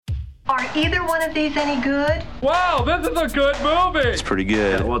Are either one of these any good? Wow, this is a good movie. It's pretty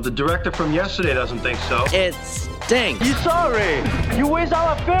good. Yeah, well, the director from yesterday doesn't think so. It stinks. You sorry? You waste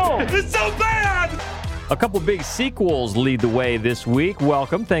all the film. It's so bad. A couple big sequels lead the way this week.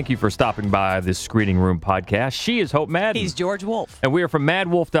 Welcome. Thank you for stopping by this Screening Room podcast. She is Hope Madden. He's George Wolf. And we are from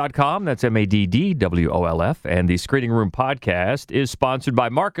madwolf.com. That's MADDWOLF. And the Screening Room podcast is sponsored by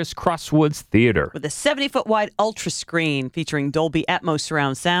Marcus Crosswoods Theater. With a 70-foot wide ultra screen featuring Dolby Atmos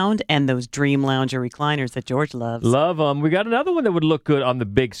surround sound and those Dream Lounger recliners that George loves. Love them. We got another one that would look good on the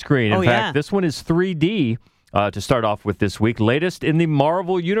big screen. In fact, this one is 3D. To start off with this week, latest in the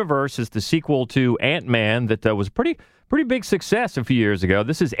Marvel Universe is the sequel to Ant-Man that was pretty big success a few years ago.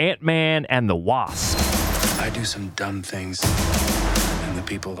 This is Ant-Man and the Wasp. I do some dumb things, and the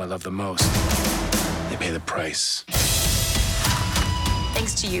people I love the most, they pay the price.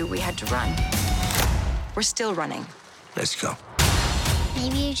 Thanks to you, we had to run. We're still running. Let's go.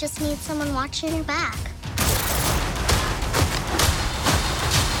 Maybe you just need someone watching your back.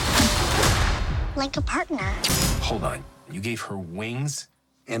 Like a partner. Hold on. You gave her wings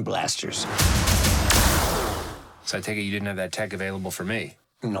and blasters. So I take it you didn't have that tech available for me?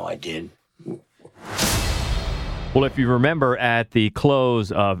 No, I did. Well, if you remember at the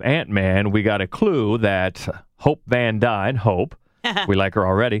close of Ant-Man, we got a clue that Hope Van Dyne, Hope, we like her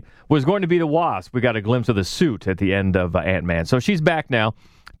already, was going to be the Wasp. We got a glimpse of the suit at the end of Ant-Man. So she's back now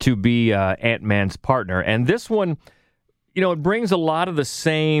to be Ant-Man's partner. And this one, it brings a lot of the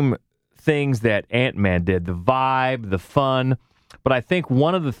same things that Ant-Man did, the vibe, the fun, but I think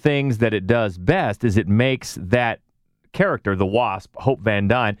one of the things that it does best is it makes that character, the Wasp, Hope Van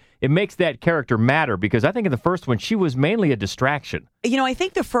Dyne, it makes that character matter because I think in the first one, she was mainly a distraction. I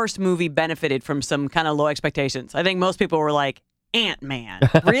think the first movie benefited from some kind of low expectations. I think most people were like, Ant-Man,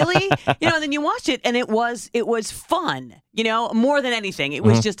 really? And then you watch it and it was fun, more than anything. It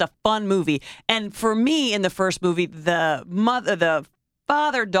was just a fun movie. And for me in the first movie, the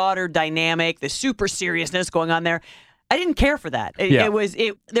father-daughter dynamic, the super seriousness going on there, I didn't care for that.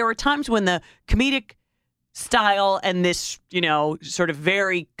 There were times when the comedic style and this, sort of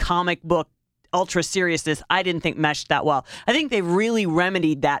very comic book ultra seriousness, I didn't think meshed that well. I think they really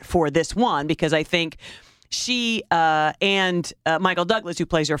remedied that for this one because I think she and Michael Douglas, who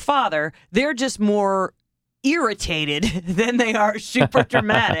plays her father, they're just more irritated than they are super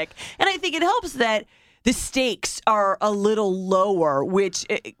dramatic. And I think it helps that the stakes are a little lower, which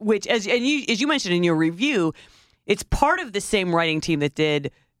as you mentioned in your review, it's part of the same writing team that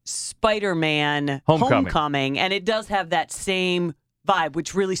did Spider-Man Homecoming, and it does have that same vibe,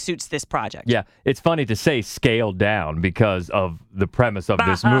 which really suits this project. Yeah, it's funny to say scaled down because of the premise of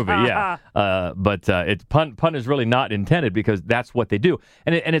this movie. Yeah, but pun is really not intended because that's what they do,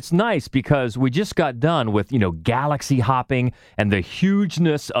 and it's nice because we just got done with galaxy hopping and the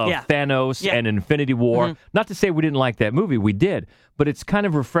hugeness of Thanos and Infinity War. Mm-hmm. Not to say we didn't like that movie, we did, but it's kind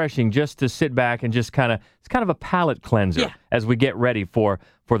of refreshing just to sit back and just it's kind of a palate cleanser as we get ready for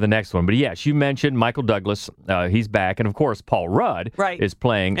the next one. But yes, you mentioned Michael Douglas. He's back. And of course, Paul Rudd is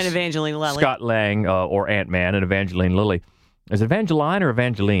playing and Evangeline Lilly. Scott Lang or Ant-Man and Evangeline Lilly. Is it Evangeline or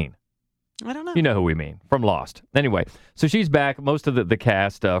Evangeline? I don't know. You know who we mean, from Lost. Anyway, so she's back. Most of the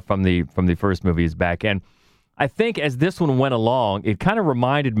cast from the first movie is back. And I think as this one went along, it kind of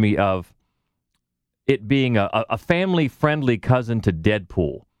reminded me of it being a family-friendly cousin to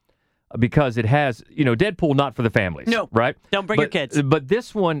Deadpool. Because it has, Deadpool not for the families. No. Right? Don't bring your kids. But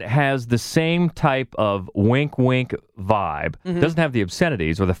this one has the same type of wink-wink vibe. Mm-hmm. Doesn't have the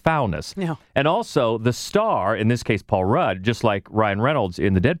obscenities or the foulness. No. And also, the star, in this case Paul Rudd, just like Ryan Reynolds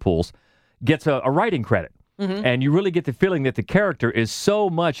in the Deadpools, gets a writing credit. Mm-hmm. And you really get the feeling that the character is so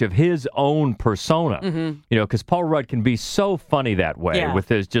much of his own persona. Mm-hmm. Because Paul Rudd can be so funny that way with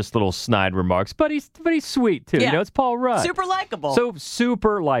his just little snide remarks. But he's sweet, too. Yeah. It's Paul Rudd. Super likable. So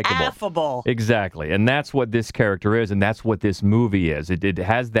super likable. Affable. Exactly. And that's what this character is, and that's what this movie is. It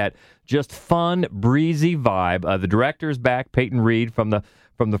has that just fun, breezy vibe. The director's back, Peyton Reed from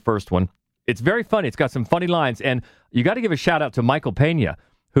the first one. It's very funny. It's got some funny lines. And you got to give a shout-out to Michael Pena,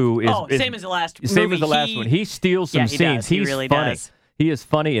 who is same as the last movie. Same as the last one. He steals some scenes. He really funny. does. He is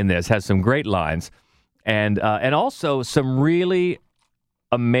funny in this, has some great lines, and also some really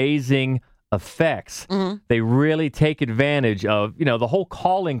amazing effects. Mm-hmm. They really take advantage of, the whole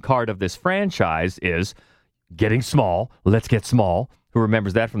calling card of this franchise is getting small. Let's get small. Who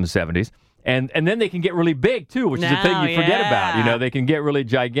remembers that from the 70s? And then they can get really big, too, which is a thing you forget about. They can get really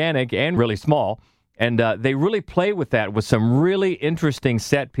gigantic and really small. And they really play with that with some really interesting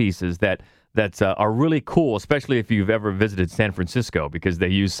set pieces that are really cool, especially if you've ever visited San Francisco, because they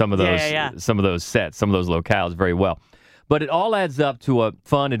use some of those sets, some of those locales very well. But it all adds up to a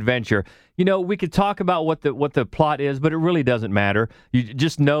fun adventure. You know, we could talk about what the plot is, but it really doesn't matter. You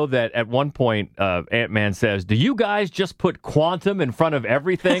just know that at one point, Ant-Man says, "Do you guys just put quantum in front of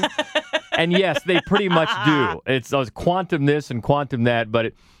everything?" And yes, they pretty much do. It's quantum this and quantum that,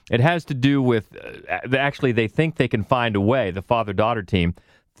 but it has to do with, actually, they think they can find a way. The father-daughter team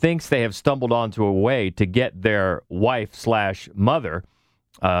thinks they have stumbled onto a way to get their wife/mother,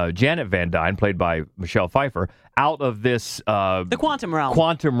 Janet Van Dyne, played by Michelle Pfeiffer, out of this the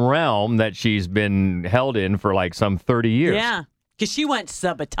quantum realm that she's been held in for like some 30 years. Yeah, because she went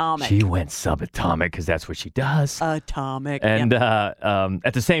subatomic. She went subatomic because that's what she does. Atomic. And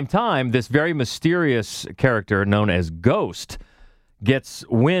at the same time, this very mysterious character known as Ghost gets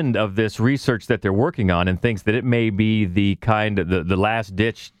wind of this research that they're working on and thinks that it may be the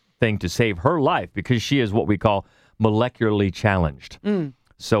last-ditch thing to save her life because she is what we call molecularly challenged.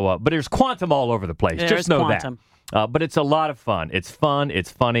 So, but there's quantum all over the place. Just know quantum. that. But it's a lot of fun. It's fun.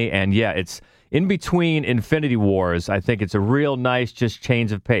 It's funny. And yeah, it's in between Infinity Wars. I think it's a real nice just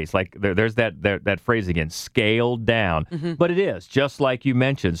change of pace. Like there's that phrase again, scaled down. But it is, just like you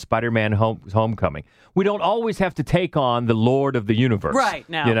mentioned, Spider-Man Homecoming. We don't always have to take on the Lord of the Universe. Right,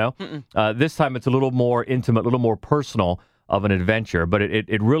 no. You know? This time it's a little more intimate, a little more personal of an adventure. But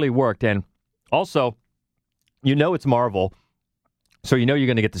it really worked. And also, you know it's Marvel. So you know you're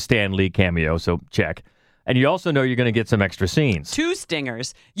going to get the Stan Lee cameo, so check. And you also know you're going to get some extra scenes. 2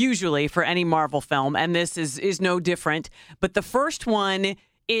 stingers, usually, for any Marvel film, and this is no different. But the first one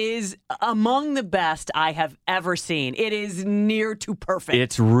is among the best I have ever seen. It is near to perfect.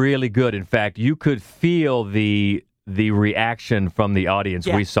 It's really good. In fact, you could feel the reaction from the audience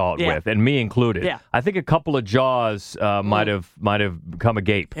we saw it with, and me included. Yeah. I think a couple of jaws might have come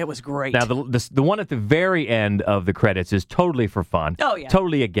agape. It was great. Now, the one at the very end of the credits is totally for fun. Oh, yeah.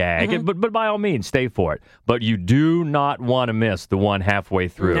 Totally a gag. But by all means, stay for it. But you do not want to miss the one halfway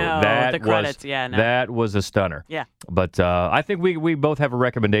through. No, the credits, no. That was a stunner. Yeah. But I think we both have a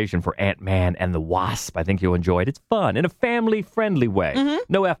recommendation for Ant-Man and the Wasp. I think you'll enjoy it. It's fun in a family-friendly way.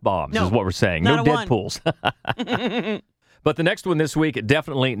 No F-bombs is what we're saying. Not no a one. Deadpools. But the next one this week,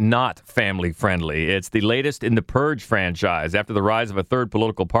 definitely not family-friendly. It's the latest in the Purge franchise. After the rise of a third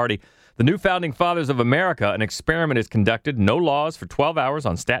political party, the new founding fathers of America, an experiment is conducted. No laws for 12 hours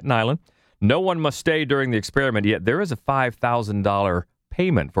on Staten Island. No one must stay during the experiment, yet there is a $5,000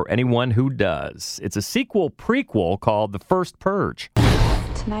 payment for anyone who does. It's a sequel-prequel called The First Purge.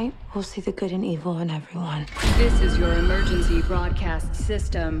 Tonight, we'll see the good and evil in everyone. This is your emergency broadcast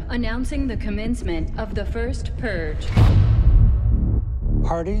system announcing the commencement of the First Purge.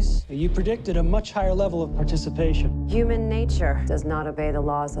 Parties, you predicted a much higher level of participation. Human nature does not obey the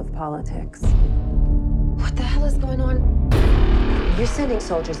laws of politics. What the hell is going on? You're sending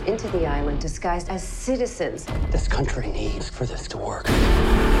soldiers into the island disguised as citizens. This country needs for this to work.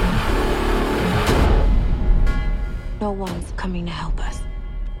 No one's coming to help us.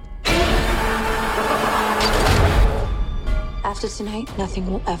 After tonight, nothing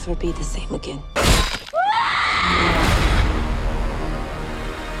will ever be the same again.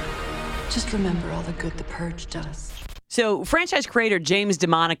 Just remember all the good the Purge does. So, franchise creator James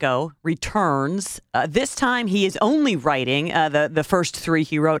DeMonico returns. This time, he is only writing the first 3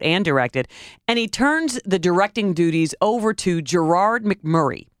 he wrote and directed, and he turns the directing duties over to Gerard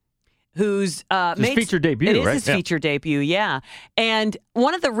McMurray, who's his feature debut, it is right? his feature debut, yeah. And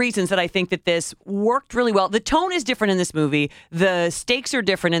one of the reasons that I think that this worked really well, the tone is different in this movie, the stakes are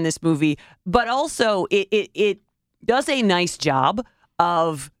different in this movie, but also it does a nice job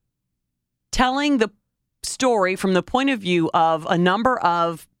of telling the story from the point of view of a number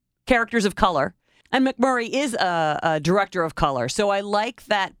of characters of color. And McMurray is a director of color, so I like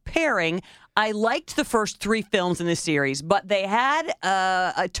that pairing. I liked the first 3 films in this series, but they had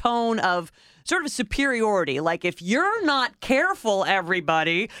a tone of sort of superiority. Like, if you're not careful,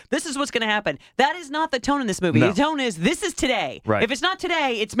 everybody, this is what's going to happen. That is not the tone in this movie. No. The tone is, this is today. Right. If it's not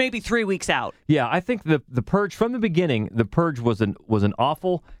today, it's maybe 3 weeks out. Yeah, I think the Purge, from the beginning, the Purge was an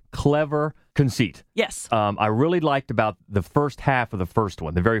awful, clever conceit. Yes. I really liked about the first half of the first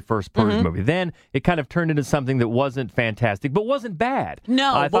one, the very first Purge movie. Then it kind of turned into something that wasn't fantastic, but wasn't bad.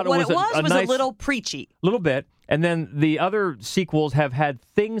 No, but what it was nice, a little preachy. Little bit. And then the other sequels have had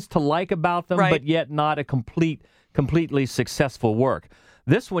things to like about them, Right. but yet not a completely successful work.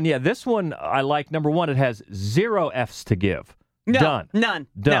 This one I like. Number one, it has 0 Fs to give. No, Done.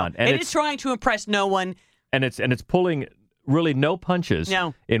 No. And it's trying to impress no one. And it's pulling really no punches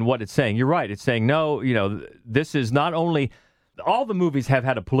in what it's saying. You're right. It's saying, no, this is not only... All the movies have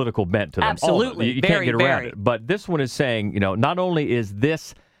had a political bent to them. Absolutely. You can't get around it. But this one is saying, not only is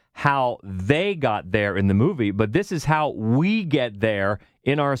this how they got there in the movie, but this is how we get there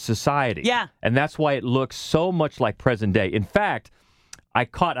in our society. Yeah. And that's why it looks so much like present day. In fact, I'd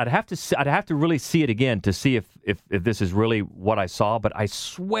have to really see it again to see if this is really what I saw, but I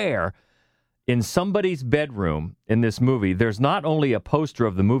swear in somebody's bedroom in this movie, there's not only a poster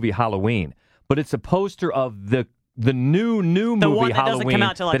of the movie Halloween, but it's a poster of the new movie one that Halloween doesn't come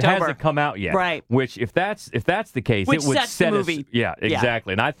out till that October. hasn't come out yet. Right. Which if that's the case, Which it would sets set the us. movie. Yeah,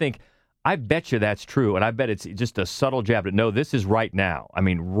 exactly. And I bet you that's true, and I bet it's just a subtle jab. But no, this is right now. I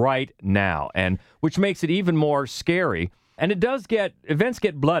mean, right now, and which makes it even more scary. And events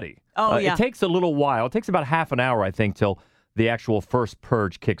get bloody. Oh, yeah. It takes a little while. It takes about half an hour, I think, till the actual first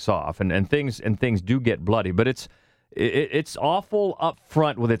purge kicks off, and things do get bloody. But it's awful up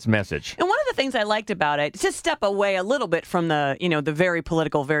front with its message. And one of the things I liked about it, to step away a little bit from the very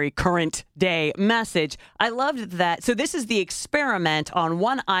political, very current day message, I loved that. So this is the experiment on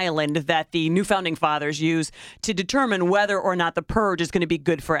one island that the new founding fathers use to determine whether or not the purge is going to be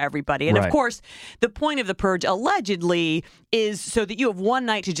good for everybody. And Right. of course, the point of the purge allegedly is so that you have one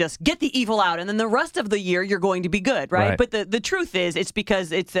night to just get the evil out, and then the rest of the year you're going to be good, right? But the truth is, it's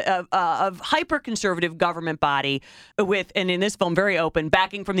because it's a hyper-conservative government body with, and in this film, very open,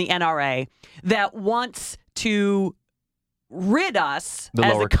 backing from the NRA that wants to rid us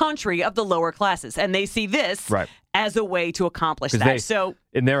as a country of the lower classes. And they see this as a way to accomplish that. So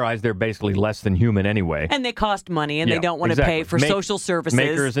in their eyes, they're basically less than human anyway. And they cost money, and they don't want to pay for social services.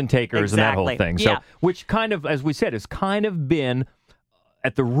 Makers and takers and that whole thing. So, Yeah. which kind of, as we said, has kind of been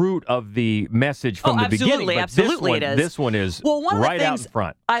at the root of the message from the beginning. But Absolutely, it is. This one is one of right the out things in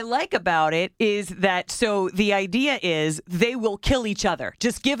front. I like about it is that, so the idea is they will kill each other.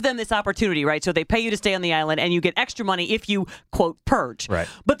 Just give them this opportunity, right? So they pay you to stay on the island, and you get extra money if you, quote, purge. Right.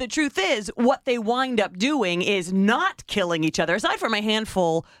 But the truth is, what they wind up doing is not killing each other. Aside from a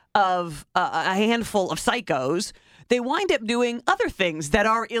handful of psychos, they wind up doing other things that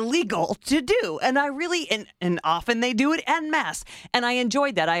are illegal to do. And I really, and often they do it en masse. And I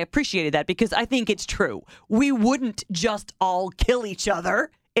enjoyed that. I appreciated that because I think it's true. We wouldn't just all kill each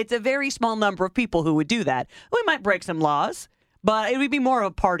other. It's a very small number of people who would do that. We might break some laws, but it would be more of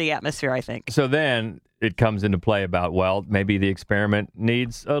a party atmosphere, I think. So then it comes into play about, well, maybe the experiment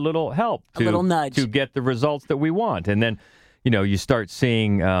needs a little help. A little nudge. To get the results that we want. And then, you start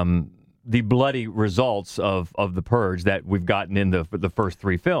seeing the bloody results of the purge that we've gotten in the first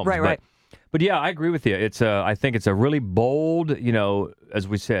three films. Right. But yeah, I agree with you. I think it's a really bold, as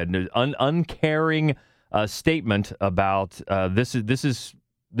we said, uncaring statement about this is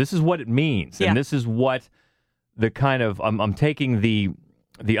what it means, and this is what the kind of I'm taking the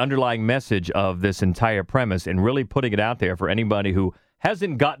underlying message of this entire premise and really putting it out there for anybody who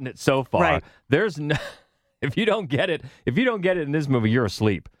hasn't gotten it so far. Right. There's no. If you don't get it in this movie, you're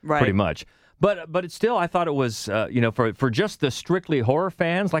asleep, pretty much. But it's still, I thought it was, for just the strictly horror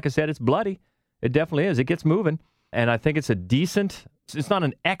fans, like I said, it's bloody. It definitely is. It gets moving. And I think it's it's not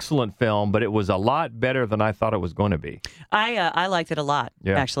an excellent film, but it was a lot better than I thought it was going to be. I liked it a lot,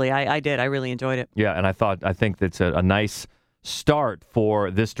 actually. I did. I really enjoyed it. Yeah, and I think that's a nice start for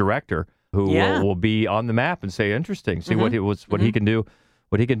this director who will be on the map and say, interesting, see what he can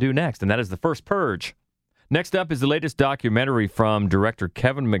do next. And that is the first Purge. Next up is the latest documentary from director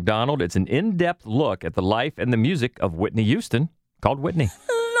Kevin MacDonald. It's an in-depth look at the life and the music of Whitney Houston, called Whitney.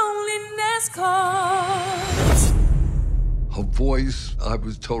 Loneliness calls. Her voice, I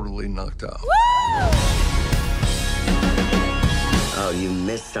was totally knocked out. Oh, you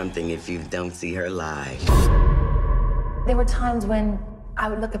missed something if you don't see her live. There were times when I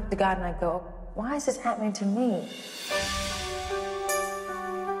would look up to God and I'd go, why is this happening to me?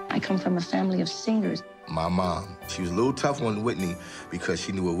 I come from a family of singers. My mom, she was a little tough on Whitney because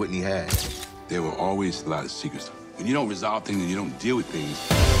she knew what Whitney had. There were always a lot of secrets. When you don't resolve things and you don't deal with things,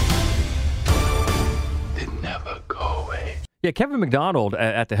 they never go away. Yeah, Kevin MacDonald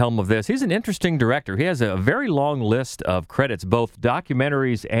at the helm of this. He's an interesting director. He has a very long list of credits, both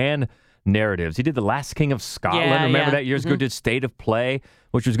documentaries and narratives. He did The Last King of Scotland. Remember that years ago? Did State of Play,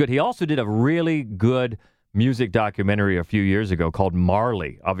 which was good. He also did a really good music documentary a few years ago called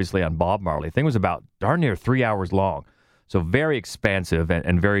Marley, obviously on Bob Marley. The thing was about darn near 3 hours long. So very expansive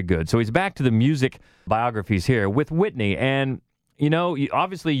and very good. So he's back to the music biographies here with Whitney. And,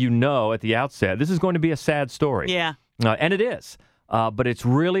 obviously at the outset, this is going to be a sad story. Yeah. And it is. But it's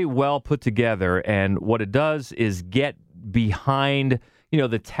really well put together. And what it does is get behind,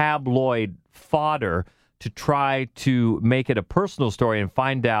 the tabloid fodder to try to make it a personal story and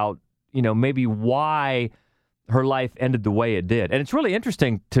find out, maybe why her life ended the way it did. And it's really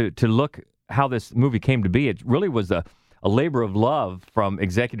interesting to look how this movie came to be. It really was a a labor of love from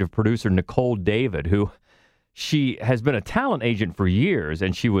executive producer Nicole David, who she has been a talent agent for years,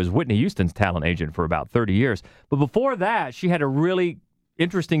 and she was Whitney Houston's talent agent for about 30 years. But before that, she had a really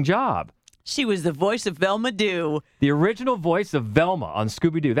interesting job. She was the voice of Velma Doo. The original voice of Velma on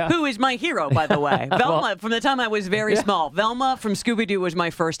Scooby-Doo. Who is my hero, by the way. Velma, from the time I was very small. Velma from Scooby-Doo was my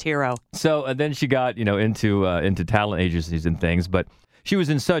first hero. So then she got, into talent agencies and things, but she was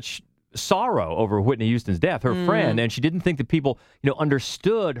in such sorrow over Whitney Houston's death, her friend, and she didn't think that people,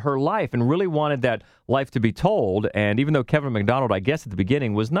 understood her life and really wanted that life to be told. And even though Kevin McDonald, I guess at the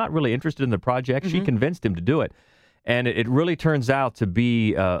beginning, was not really interested in the project, she convinced him to do it. And it really turns out to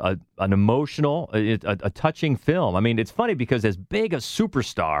be an emotional, a touching film. I mean, it's funny because as big a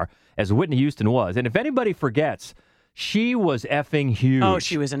superstar as Whitney Houston was, and if anybody forgets, she was effing huge. Oh,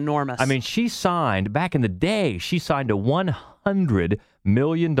 she was enormous. I mean, back in the day, she signed a $100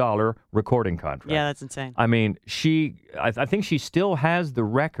 million recording contract. Yeah, that's insane. I mean, I think she still has the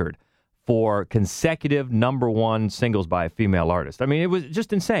record for consecutive #1 singles by a female artist. I mean, it was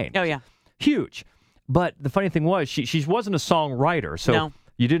just insane. Oh, yeah. Huge. But the funny thing was, she wasn't a songwriter, so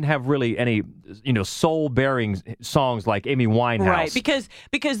you didn't have really any, soul-bearing songs like Amy Winehouse. Right,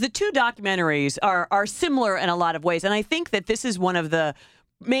 because the two documentaries are similar in a lot of ways, and I think that this is one of the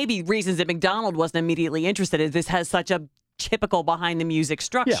maybe reasons that McDonald wasn't immediately interested, is this has such a typical behind-the-music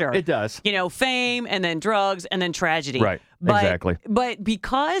structure. Yeah, it does. Fame, and then drugs, and then tragedy. Right, exactly. But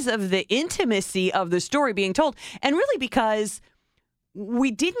because of the intimacy of the story being told, and really because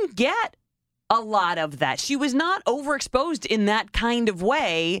we didn't get a lot of that. She was not overexposed in that kind of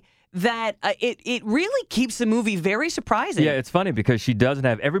way that it really keeps the movie very surprising. Yeah, it's funny because she doesn't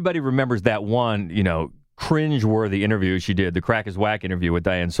have, everybody remembers that one, cringe-worthy interview she did, the Crack is Whack interview with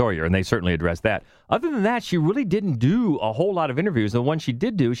Diane Sawyer, and they certainly addressed that. Other than that, she really didn't do a whole lot of interviews. The one she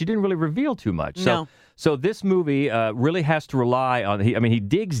did do, she didn't really reveal too much. So this movie really has to rely on, he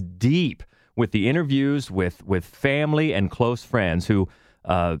digs deep with the interviews with family and close friends who,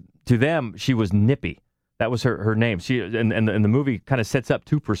 to them, she was Nippy. That was her name. And the movie kind of sets up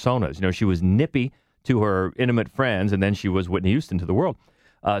two personas. She was Nippy to her intimate friends, and then she was Whitney Houston to the world.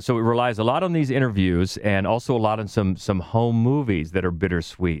 So it relies a lot on these interviews and also a lot on some home movies that are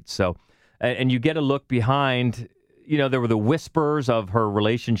bittersweet. So, and you get a look behind, there were the whispers of her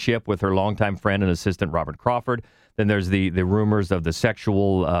relationship with her longtime friend and assistant, Robert Crawford. Then there's the rumors of the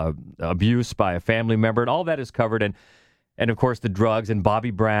sexual abuse by a family member, and all that is covered. And of course, the drugs and Bobby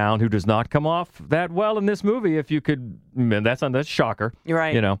Brown, who does not come off that well in this movie. If you could, that's shocker. You're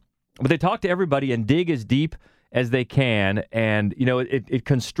right. But they talk to everybody and dig as deep as they can, and it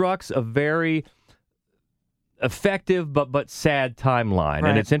constructs a very effective but sad timeline. Right.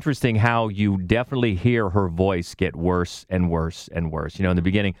 And it's interesting how you definitely hear her voice get worse and worse and worse. In the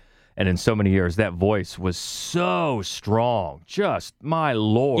beginning, and in so many years, that voice was so strong, just my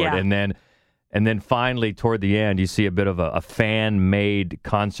Lord. Yeah. And then finally, toward the end, you see a bit of a fan-made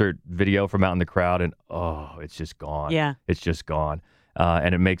concert video from out in the crowd, and it's just gone. Yeah. It's just gone.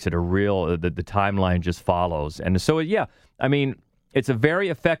 And it makes it a real, the timeline just follows. And so, it's a very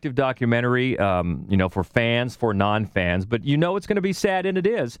effective documentary, for fans, for non-fans, but it's going to be sad, and it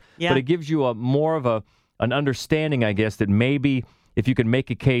is. Yeah. But it gives you more of an understanding, I guess, that maybe if you can make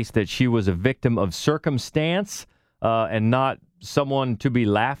a case that she was a victim of circumstance and not someone to be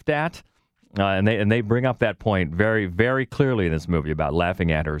laughed at. And they bring up that point very, very clearly in this movie about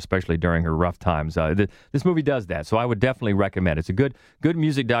laughing at her, especially during her rough times. This movie does that, so I would definitely recommend it. It's a good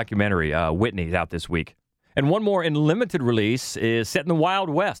music documentary. Whitney's out this week. And one more in limited release is set in the Wild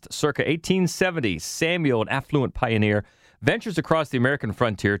West, circa 1870. Samuel, an affluent pioneer, ventures across the American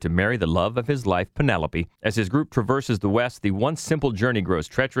frontier to marry the love of his life, Penelope. As his group traverses the West, the once simple journey grows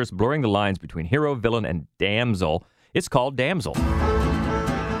treacherous, blurring the lines between hero, villain, and damsel. It's called Damsel.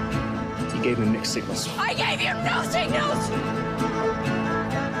 You gave me mixed signals. I gave you no signals!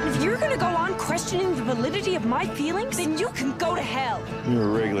 If you're gonna go on questioning the validity of my feelings, then you can go to hell. You're a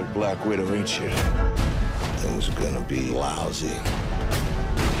regular Black Widow, ain't you? Things are gonna be lousy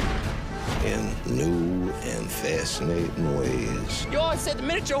in new and fascinating ways. You always said the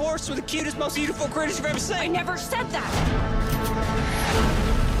miniature horse were the cutest, most beautiful creatures you've ever seen. I never said that.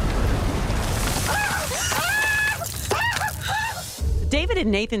 David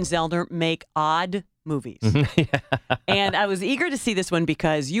and Nathan Zellner make odd movies. And I was eager to see this one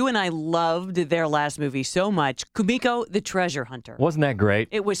because you and I loved their last movie so much. Kumiko the Treasure Hunter. Wasn't that great?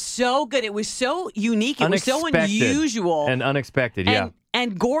 It was so good. It was so unique. It was so unusual. And unexpected,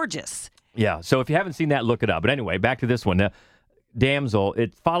 And gorgeous. Yeah, so if you haven't seen that, look it up. But anyway, back to this one. Damsel,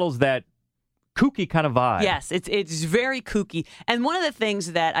 it follows that kooky kind of vibe. Yes, it's very kooky. And one of the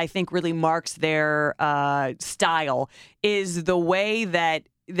things that I think really marks their style is the way that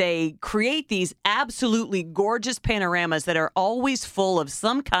they create these absolutely gorgeous panoramas that are always full of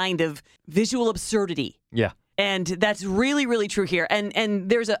some kind of visual absurdity. Yeah. And that's really, really true here. And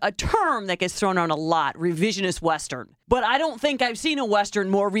there's a term that gets thrown around a lot, revisionist Western. But I don't think I've seen a Western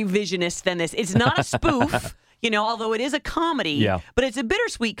more revisionist than this. It's not a spoof, although it is a comedy, but it's a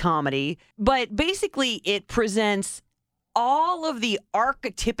bittersweet comedy. But basically, it presents all of the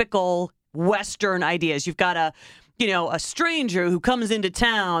archetypical Western ideas. You've got a stranger who comes into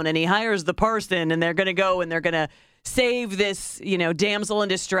town and he hires the person and they're going to go and they're going to save this, damsel in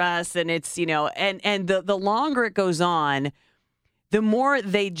distress. And it's, and the longer it goes on, the more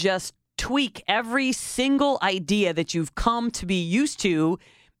they just tweak every single idea that you've come to be used to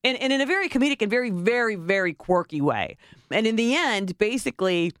and in a very comedic and very, very, very quirky way. And in the end,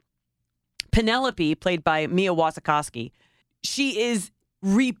 basically, Penelope, played by Mia Wasikowska, she is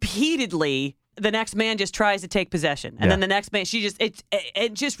repeatedly, the next man just tries to take possession. And then the next man,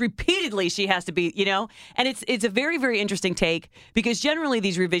 it just repeatedly she has to be, and it's a very, very interesting take because generally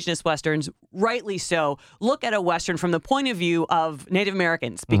these revisionist Westerns, rightly so, look at a Western from the point of view of Native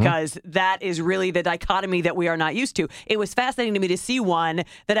Americans because that is really the dichotomy that we are not used to. It was fascinating to me to see one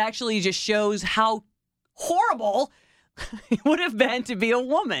that actually just shows how horrible it would have been to be a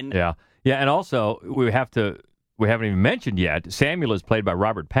woman. Yeah. Yeah. And also we haven't even mentioned yet, Samuel is played by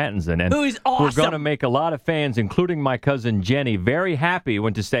Robert Pattinson. And who's awesome. We're going to make a lot of fans, including my cousin Jenny, very happy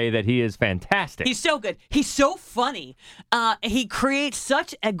when to say that he is fantastic. He's so good. He's so funny. He creates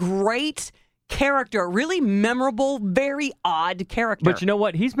such a great character, really memorable, very odd character. But you know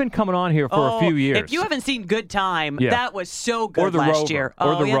what? He's been coming on here for a few years. If you haven't seen Good Time, that was so good last year.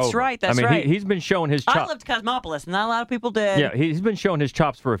 That's right. That's right. right. He's been showing his chops. I loved Cosmopolis. Not a lot of people did. Yeah, he's been showing his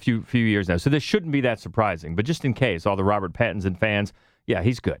chops for a few years now, so this shouldn't be that surprising. But just in case, all the Robert Pattinson fans, yeah,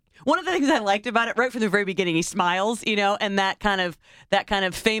 he's good. One of the things I liked about it, right from the very beginning, he smiles, and that kind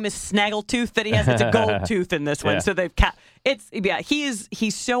of famous snaggle tooth that he has. It's a gold tooth in this one. So they've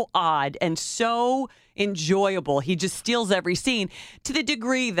he's so odd and so enjoyable. He just steals every scene to the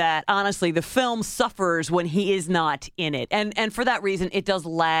degree that honestly the film suffers when he is not in it. And for that reason it does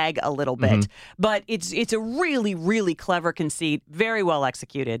lag a little bit. But it's a really, really clever conceit, very well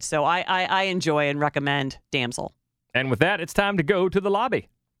executed. So I enjoy and recommend Damsel. And with that, it's time to go to the lobby.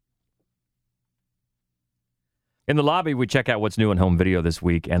 In the lobby, we check out what's new in home video this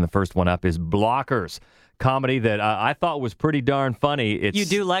week, and the first one up is Blockers, comedy that I thought was pretty darn funny. You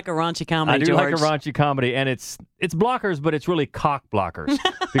do like a raunchy comedy, I do George. like a raunchy comedy, and it's Blockers, but it's really cock blockers.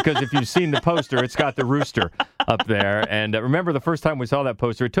 Because if you've seen the poster, it's got the rooster up there. And remember the first time we saw that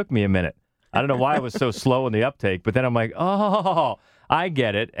poster, it took me a minute. I don't know why it was so slow in the uptake, but then I'm like, oh, I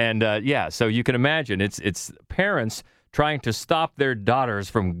get it. And so you can imagine it's parents trying to stop their daughters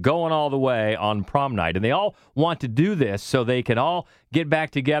from going all the way on prom night. And they all want to do this so they can all get back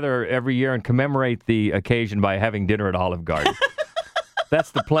together every year and commemorate the occasion by having dinner at Olive Garden.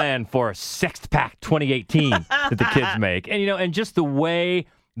 That's the plan for Sext Pack 2018 that the kids make. And, and just the way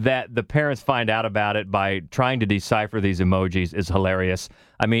that the parents find out about it by trying to decipher these emojis is hilarious.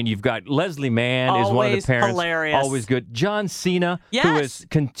 I mean, you've got Leslie Mann is one of the parents. Hilarious. Always good. John Cena, who is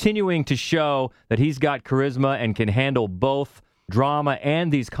continuing to show that he's got charisma and can handle both drama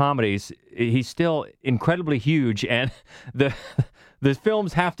and these comedies. He's still incredibly huge, and the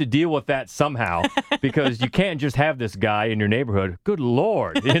films have to deal with that somehow because you can't just have this guy in your neighborhood. Good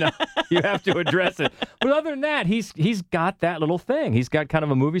Lord, you have to address it. But other than that, he's got that little thing. He's got kind of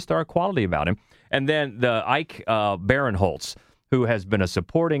a movie star quality about him. And then the Ike Barinholtz, who has been a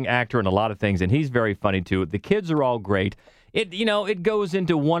supporting actor in a lot of things, and he's very funny too. The kids are all great. It goes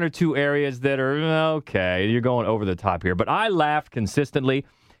into one or two areas that are okay. You're going over the top here, but I laughed consistently.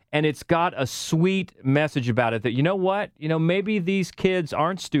 And it's got a sweet message about it that, you know what? Maybe these kids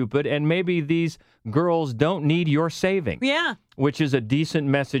aren't stupid and maybe these girls don't need your saving. Yeah. Which is a decent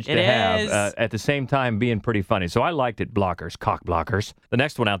message to have at the same time being pretty funny. So I liked it. Blockers, cock blockers. The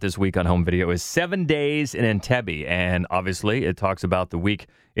next one out this week on home video is 7 Days in Entebbe. And obviously it talks about the week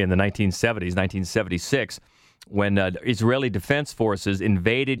in the 1970s, 1976, when Israeli Defense Forces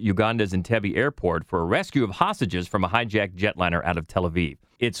invaded Uganda's Entebbe airport for a rescue of hostages from a hijacked jetliner out of Tel Aviv.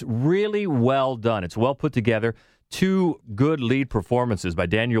 It's really well done. It's well put together. Two good lead performances by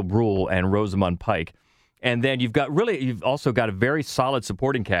Daniel Bruhl and Rosamund Pike. And then you've also got a very solid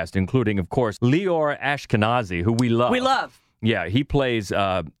supporting cast, including, of course, Lior Ashkenazi, who we love. We love. Yeah, he plays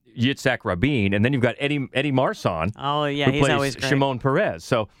Yitzhak Rabin. And then you've got Eddie Marsan. Oh, yeah, who he's plays always great. Shimon Peres.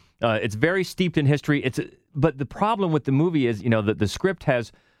 So it's very steeped in history. But the problem with the movie is, that the script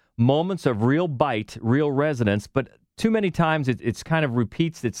has moments of real bite, real resonance, but too many times it's kind of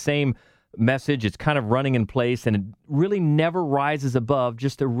repeats its same message. It's kind of running in place, and it really never rises above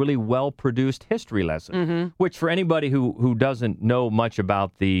just a really well-produced history lesson, which for anybody who doesn't know much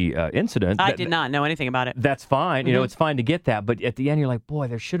about the incident... I did not know anything about it. That's fine. You know, it's fine to get that, but at the end, you're like, boy,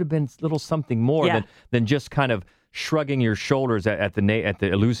 there should have been a little something more than just kind of shrugging your shoulders at the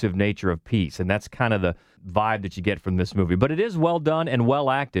elusive nature of peace, and that's kind of the vibe that you get from this movie. But it is well done and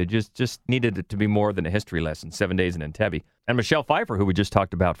well acted. Just needed it to be more than a history lesson. 7 Days in Entebbe. And Michelle Pfeiffer, who we just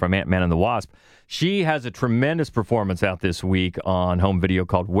talked about from Ant-Man and the Wasp, she has a tremendous performance out this week on home video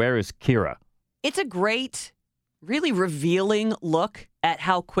called Where is Kira? It's a great, really revealing look at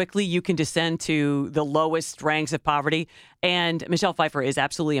how quickly you can descend to the lowest ranks of poverty. And Michelle Pfeiffer is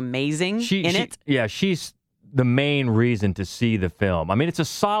absolutely amazing in it. Yeah, she's the main reason to see the film. I mean, it's a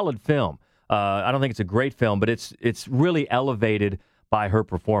solid film. I don't think it's a great film, but it's really elevated by her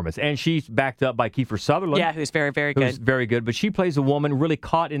performance. And she's backed up by Kiefer Sutherland. Yeah, who's very, very good. Who's very good. But she plays a woman really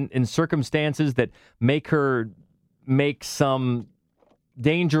caught in circumstances that make her make some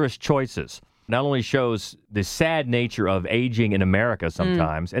dangerous choices. Not only shows the sad nature of aging in America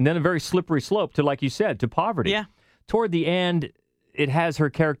sometimes, and then a very slippery slope to, like you said, to poverty. Yeah. Toward the end, it has her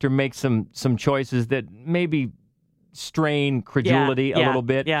character make some choices that maybe strain credulity a little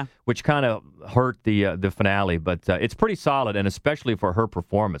bit, which kind of hurt the finale. But it's pretty solid, and especially for her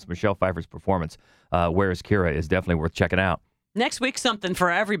performance, Michelle Pfeiffer's performance, Where is Kira is definitely worth checking out. Next week, something for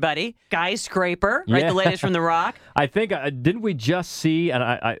everybody. Skyscraper, right? The latest from The Rock. I think, didn't we just see, and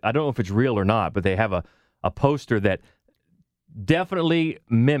I don't know if it's real or not, but they have a poster that definitely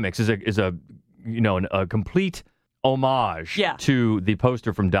mimics, is a complete homage to the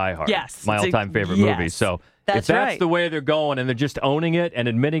poster from Die Hard. Yes. My all-time favorite movie. So if that's the way they're going and they're just owning it and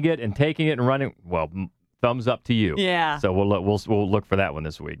admitting it and taking it and running, well, thumbs up to you. Yeah. So we'll look for that one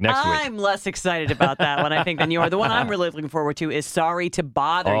next week. I'm less excited about that one, I think, than you are. The one I'm really looking forward to is Sorry to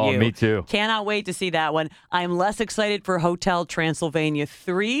Bother You. Oh, me too. Cannot wait to see that one. I'm less excited for Hotel Transylvania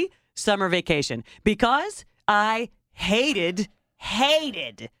 3 Summer Vacation because I hated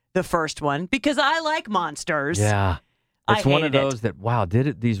the first one because I like monsters. Yeah. It's one of those that, wow,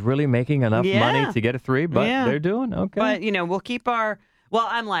 these really making enough money to get a 3? But they're doing okay. But, we'll keep our... Well,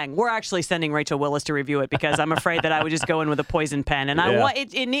 I'm lying. We're actually sending Rachel Willis to review it because I'm afraid that I would just go in with a poison pen. And I want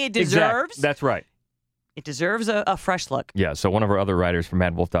it deserves... Exactly. That's right. It deserves a fresh look. Yeah, so one of our other writers from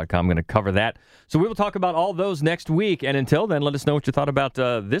MadWolf.com going to cover that. So we will talk about all those next week. And until then, let us know what you thought about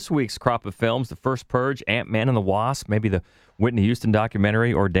this week's crop of films, the first Purge, Ant-Man and the Wasp, maybe the Whitney Houston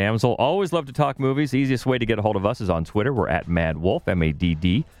documentary, or Damsel. Always love to talk movies. The easiest way to get a hold of us is on Twitter. We're at MadWolf,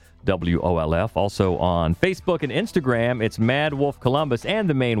 MADDWOLF. Also on Facebook and Instagram, it's Mad Wolf Columbus, and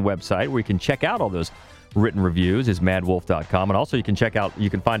the main website where you can check out all those written reviews is madwolf.com. And also you can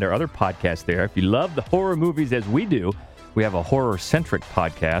find our other podcasts there. If you love the horror movies as we do, we have a horror-centric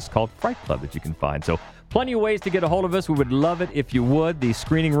podcast called Fright Club that you can find. So plenty of ways to get a hold of us. We would love it if you would. The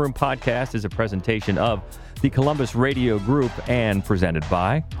Screening Room Podcast is a presentation of the Columbus Radio Group and presented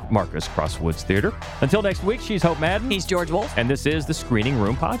by Marcus Crosswoods Theater. Until next week, she's Hope Madden. He's George Wolf. And this is the Screening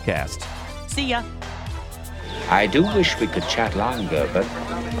Room Podcast. See ya. I do wish we could chat longer, but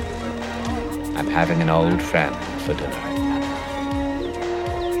I'm having an old friend for dinner.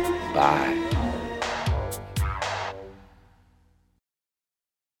 Bye.